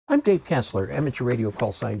I'm Dave Casler, amateur radio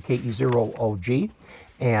call sign KE0OG,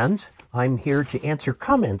 and I'm here to answer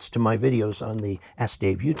comments to my videos on the Ask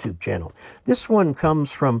Dave YouTube channel. This one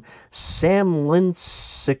comes from Sam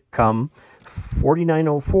Lincecum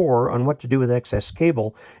 4904 on what to do with excess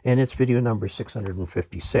cable, and it's video number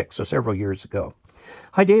 656, so several years ago.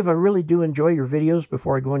 Hi Dave, I really do enjoy your videos.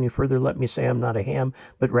 Before I go any further, let me say I'm not a ham,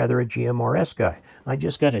 but rather a GMRS guy. I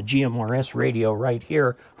just got a GMRS radio right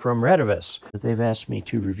here from Redovis that they've asked me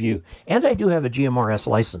to review. And I do have a GMRS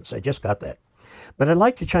license. I just got that. But I'd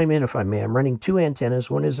like to chime in if I may. I'm running two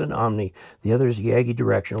antennas. One is an Omni, the other is a Yagi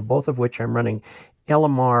directional, both of which I'm running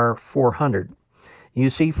LMR 400. You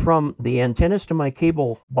see, from the antennas to my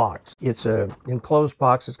cable box, it's an enclosed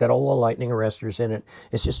box. It's got all the lightning arresters in it.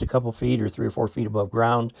 It's just a couple feet or 3 or 4 feet above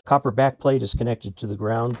ground. Copper backplate is connected to the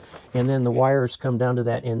ground, and then the wires come down to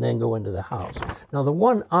that and then go into the house. Now, the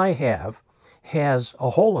one I have has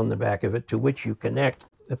a hole in the back of it to which you connect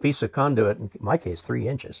a piece of conduit, in my case 3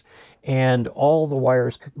 inches, and all the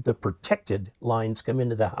wires, the protected lines, come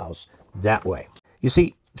into the house that way. You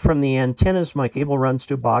see, from the antennas, my cable runs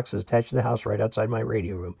to a box that's attached to the house right outside my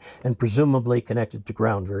radio room and presumably connected to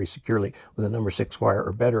ground very securely with a number 6 wire,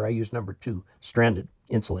 or better, I use number 2, stranded,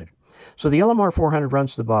 insulated. So the LMR 400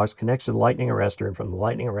 runs to the box, connects to the lightning arrestor, and from the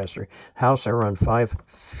lightning arrestor house, I run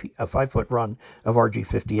a 5-foot run of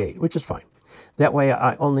RG58, which is fine. That way,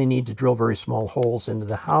 I only need to drill very small holes into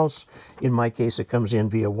the house. In my case, it comes in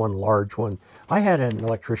via one large one. I had an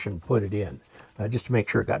electrician put it in just to make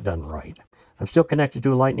sure it got done right. I'm still connected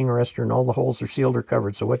to a lightning arrestor, and all the holes are sealed or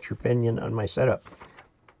covered, so what's your opinion on my setup?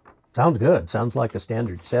 Sounds good. Sounds like a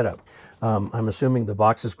standard setup. I'm assuming the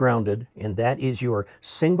box is grounded, and that is your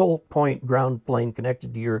single point ground plane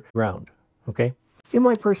connected to your ground, okay? In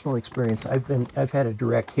my personal experience, I've had a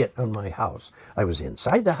direct hit on my house. I was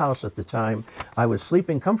inside the house at the time. I was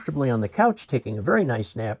sleeping comfortably on the couch, taking a very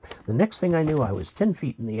nice nap. The next thing I knew, I was 10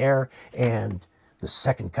 feet in the air, and the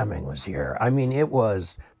second coming was here. I mean, it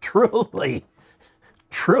was truly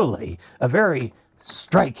a very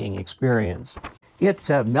striking experience. It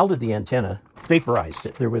melted the antenna, vaporized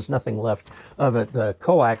it. There was nothing left of it. The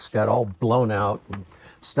coax got all blown out and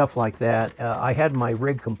stuff like that. I had my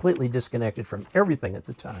rig completely disconnected from everything at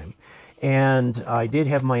the time. And I did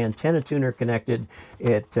have my antenna tuner connected.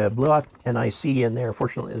 It blew out an IC in there.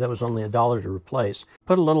 Fortunately, that was only $1 to replace.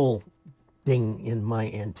 Put a little ding in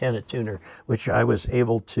my antenna tuner, which I was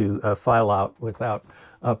able to file out without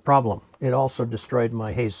a problem. It also destroyed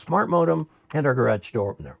my Hayes smart modem and our garage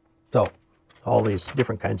door opener. So all these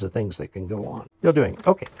different kinds of things that can go on. Still doing.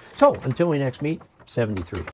 Okay, so until we next meet, 73.